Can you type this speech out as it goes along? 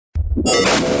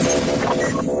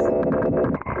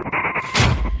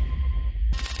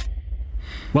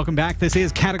Welcome back. This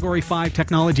is Category 5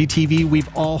 Technology TV. We've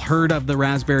all heard of the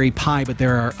Raspberry Pi, but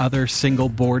there are other single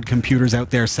board computers out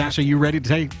there. Sasha, you ready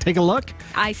to take a look?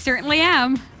 I certainly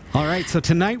am. All right, so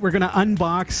tonight we're going to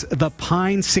unbox the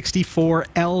Pine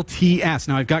A64-LTS.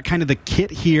 Now, I've got kind of the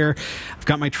kit here. I've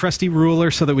got my trusty ruler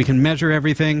so that we can measure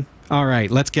everything. All right,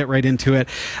 let's get right into it.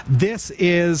 This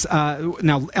is, now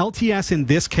LTS in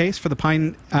this case for the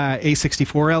Pine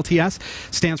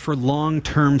A64-LTS stands for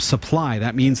long-term supply.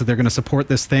 That means that they're going to support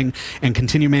this thing and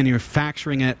continue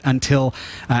manufacturing it until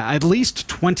at least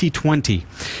 2020.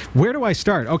 Where do I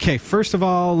start? Okay, first of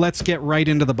all, let's get right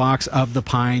into the box of the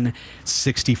Pine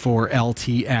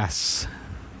A64-LTS.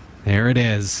 There it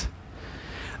is.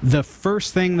 The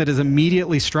first thing that is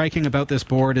immediately striking about this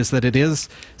board is that it is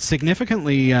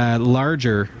significantly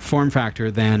larger form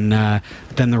factor than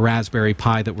the Raspberry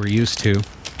Pi that we're used to.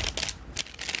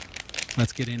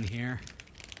 Let's get in here.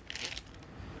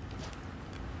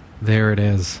 There it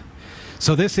is.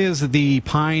 So this is the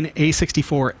Pine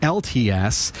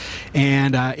A64-LTS,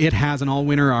 and it has an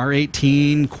Allwinner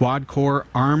R18 quad-core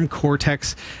ARM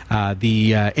Cortex,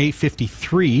 the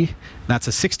A53. That's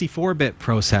a 64-bit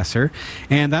processor,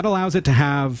 and that allows it to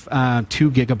have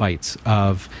 2 gigabytes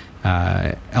of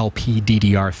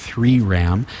LPDDR3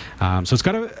 RAM. So it's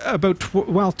got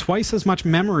about twice as much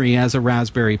memory as a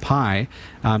Raspberry Pi.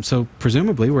 So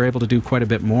presumably we're able to do quite a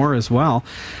bit more as well.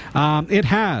 It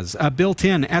has a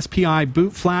built-in SPI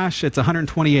boot flash. It's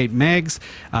 128 megs,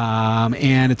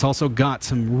 and it's also got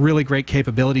some really great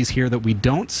capabilities here that we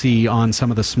don't see on some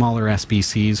of the smaller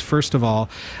SBCs. First of all,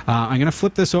 I'm going to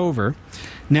flip this over.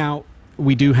 Now,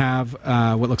 we do have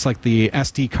what looks like the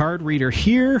SD card reader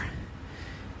here.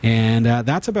 And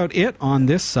that's about it on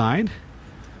this side.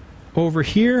 Over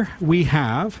here we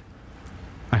have,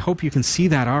 I hope you can see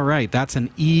that all right, that's an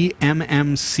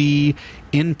eMMC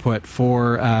input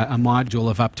for a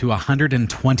module of up to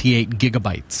 128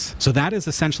 gigabytes. So that is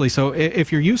essentially, so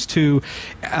if you're used to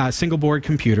single board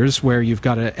computers where you've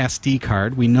got an SD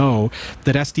card, we know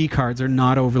that SD cards are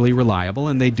not overly reliable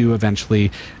and they do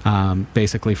eventually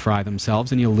basically fry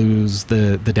themselves and you lose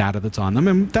the data that's on them,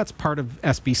 and that's part of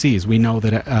SBCs. We know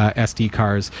that SD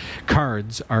cards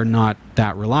are not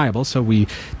that reliable, so we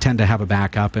tend to have a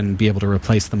backup and be able to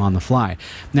replace them on the fly.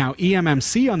 Now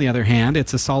eMMC, on the other hand,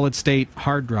 it's a solid state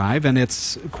hard drive and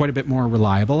it's quite a bit more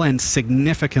reliable and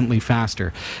significantly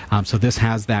faster. So this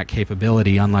has that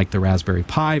capability, unlike the Raspberry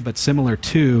Pi, but similar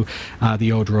to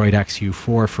the Odroid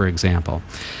XU4, for example.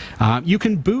 You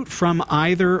can boot from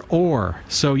either or.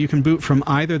 So you can boot from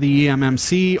either the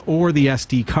eMMC or the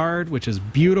SD card, which is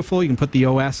beautiful. You can put the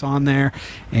OS on there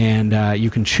and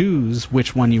you can choose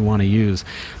which one you want to use.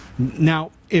 Now,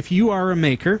 if you are a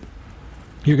maker,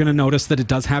 you're going to notice that it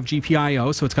does have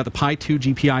GPIO, so it's got the Pi 2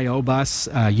 GPIO bus,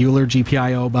 Euler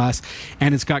GPIO bus,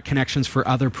 and it's got connections for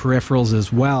other peripherals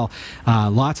as well.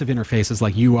 Lots of interfaces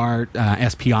like UART,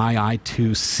 SPI,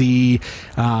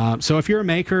 I2C. So if you're a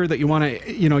maker that you want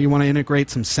to, you want to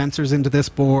integrate some sensors into this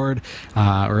board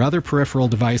or other peripheral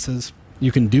devices,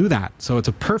 you can do that. So it's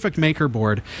a perfect maker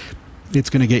board. It's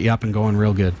going to get you up and going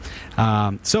real good.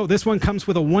 So this one comes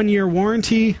with a 1-year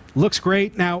warranty. Looks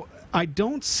great. Now, I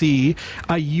don't see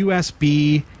a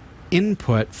USB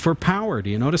input for power. Do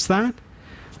you notice that?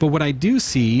 But what I do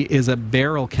see is a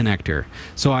barrel connector.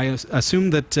 So I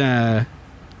assume that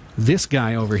this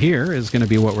guy over here is going to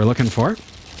be what we're looking for.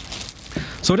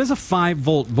 So it is a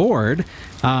 5-volt board,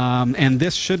 and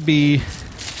this should be,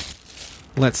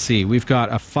 let's see, we've got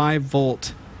a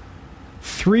 5-volt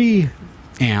 3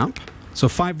 amp. So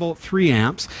 5-volt 3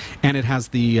 amps, and it has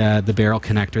the barrel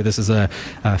connector. This is a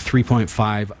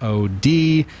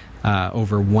 3.50D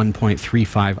over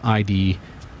 1.35 ID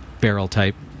barrel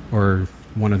type, or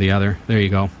one or the other. There you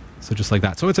go. So just like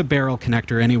that. So it's a barrel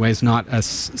connector anyways, not a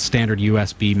standard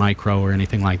USB micro or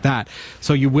anything like that.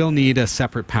 So you will need a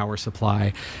separate power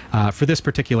supply for this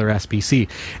particular SBC.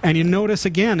 And you notice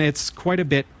again, it's quite a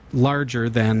bit larger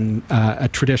than a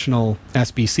traditional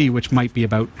SBC, which might be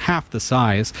about half the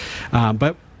size,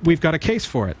 but we've got a case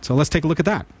for it. So let's take a look at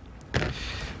that.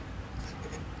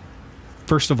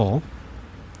 First of all,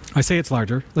 I say it's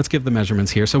larger. Let's give the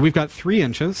measurements here. So we've got 3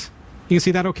 inches. You can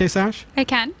see that okay, Sash? I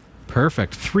can.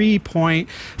 Perfect.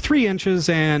 3.3 inches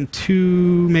and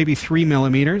 2, maybe 3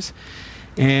 millimeters.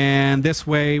 And this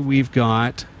way we've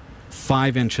got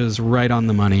 5 inches right on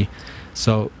the money.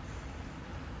 So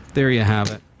there you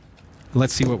have it.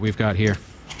 Let's see what we've got here.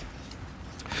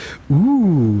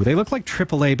 Ooh, they look like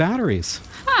AAA batteries.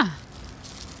 Huh.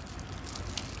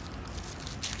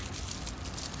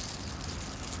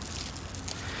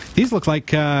 These look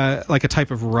like a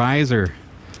type of riser.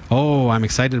 Oh, I'm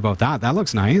excited about that. That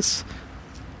looks nice.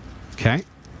 Okay.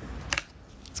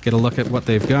 Let's get a look at what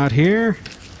they've got here.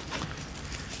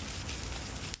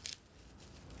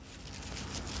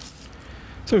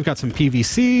 So we've got some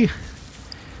PVC.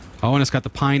 Oh, and it's got the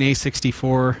Pine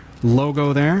A64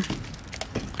 logo there.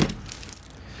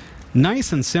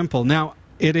 Nice and simple. Now,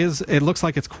 it looks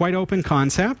like it's quite open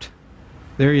concept.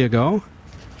 There you go.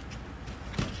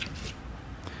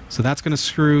 So that's going to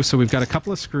screw. So we've got a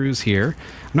couple of screws here.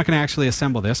 I'm not going to actually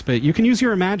assemble this, but you can use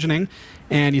your imagining,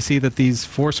 and you see that these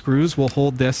 4 screws will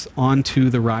hold this onto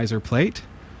the riser plate.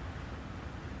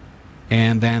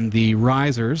 And then the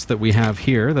risers that we have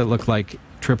here that look like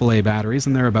AAA batteries,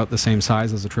 and they're about the same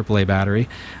size as a AAA battery,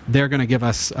 they're going to give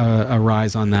us a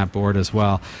rise on that board as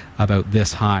well, about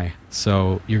this high.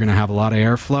 So you're going to have a lot of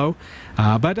airflow,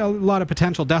 but a lot of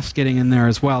potential dust getting in there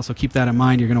as well, so keep that in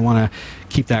mind. You're going to want to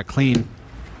keep that clean.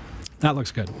 That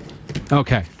looks good.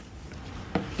 Okay.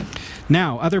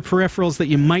 Now, other peripherals that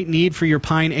you might need for your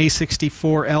Pine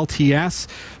A64-LTS.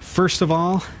 First of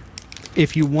all,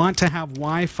 if you want to have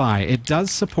Wi-Fi, it does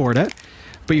support it,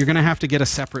 but you're going to have to get a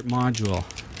separate module.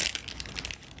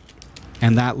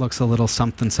 And that looks a little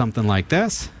something like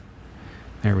this.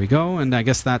 There we go, and I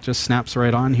guess that just snaps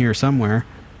right on here somewhere.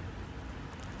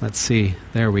 Let's see.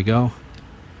 There we go.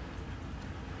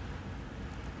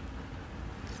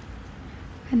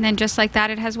 And then just like that,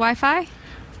 it has Wi-Fi?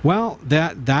 Well,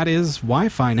 that is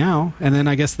Wi-Fi now. And then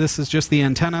I guess this is just the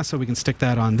antenna, so we can stick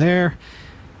that on there.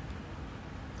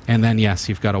 And then, yes,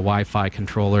 you've got a Wi-Fi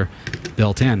controller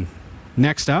built in.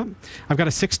 Next up, I've got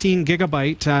a 16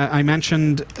 gigabyte. I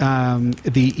mentioned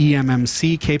the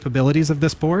eMMC capabilities of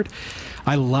this board.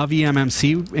 I love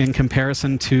eMMC in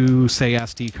comparison to, say,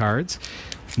 SD cards.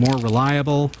 More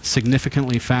reliable,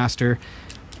 significantly faster,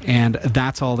 and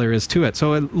that's all there is to it.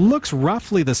 So it looks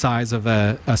roughly the size of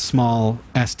a small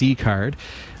SD card,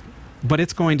 but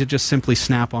it's going to just simply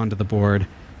snap onto the board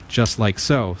just like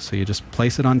so. So you just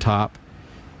place it on top,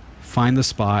 find the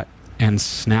spot, and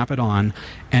snap it on,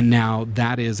 and now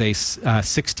that is a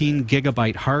 16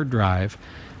 gigabyte hard drive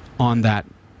on that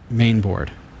main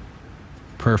board.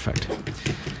 Perfect.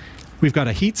 We've got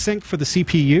a heatsink for the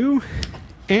CPU,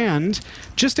 and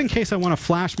just in case I want to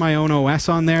flash my own OS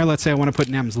on there, let's say I want to put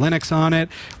NEMS Linux on it,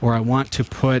 or I want to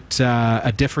put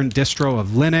a different distro of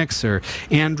Linux or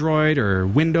Android or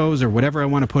Windows or whatever I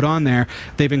want to put on there,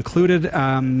 they've included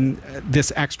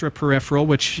this extra peripheral,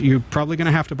 which you're probably going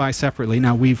to have to buy separately.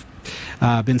 Now, we've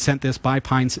been sent this by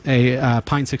Pine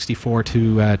 64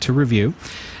 to review,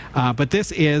 but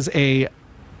this is a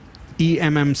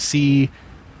eMMC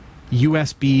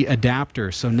USB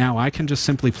adapter. So now I can just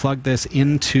simply plug this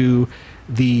into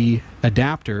the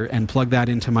adapter and plug that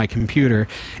into my computer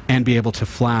and be able to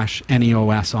flash any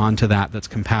OS onto that that's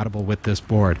compatible with this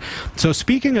board. So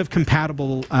speaking of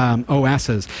compatible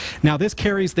OSs, now this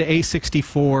carries the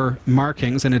A64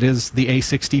 markings, and it is the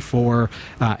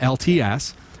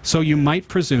A64-LTS. So you might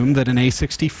presume that an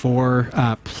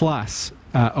A64 Plus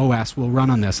OS will run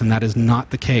on this, and that is not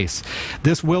the case.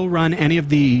 This will run any of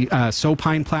the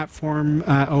Supine platform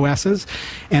OSs,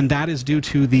 and that is due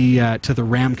to the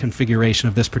RAM configuration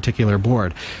of this particular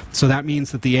board. So that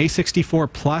means that the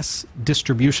A64 Plus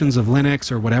distributions of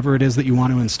Linux or whatever it is that you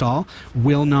want to install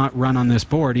will not run on this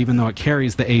board, even though it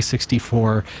carries the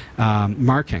A64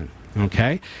 marking.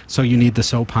 Okay, so you need the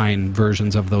Supine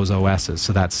versions of those OSs.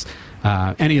 So that's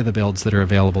any of the builds that are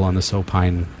available on the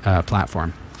Supine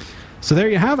platform. So there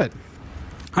you have it.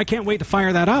 I can't wait to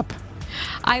fire that up.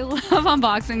 I love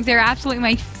unboxings. They're absolutely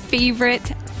my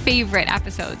favorite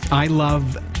episodes. I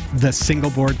love the single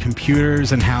board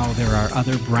computers and how there are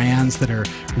other brands that are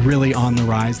really on the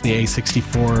rise. The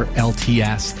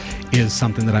A64-LTS is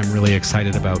something that I'm really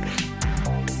excited about.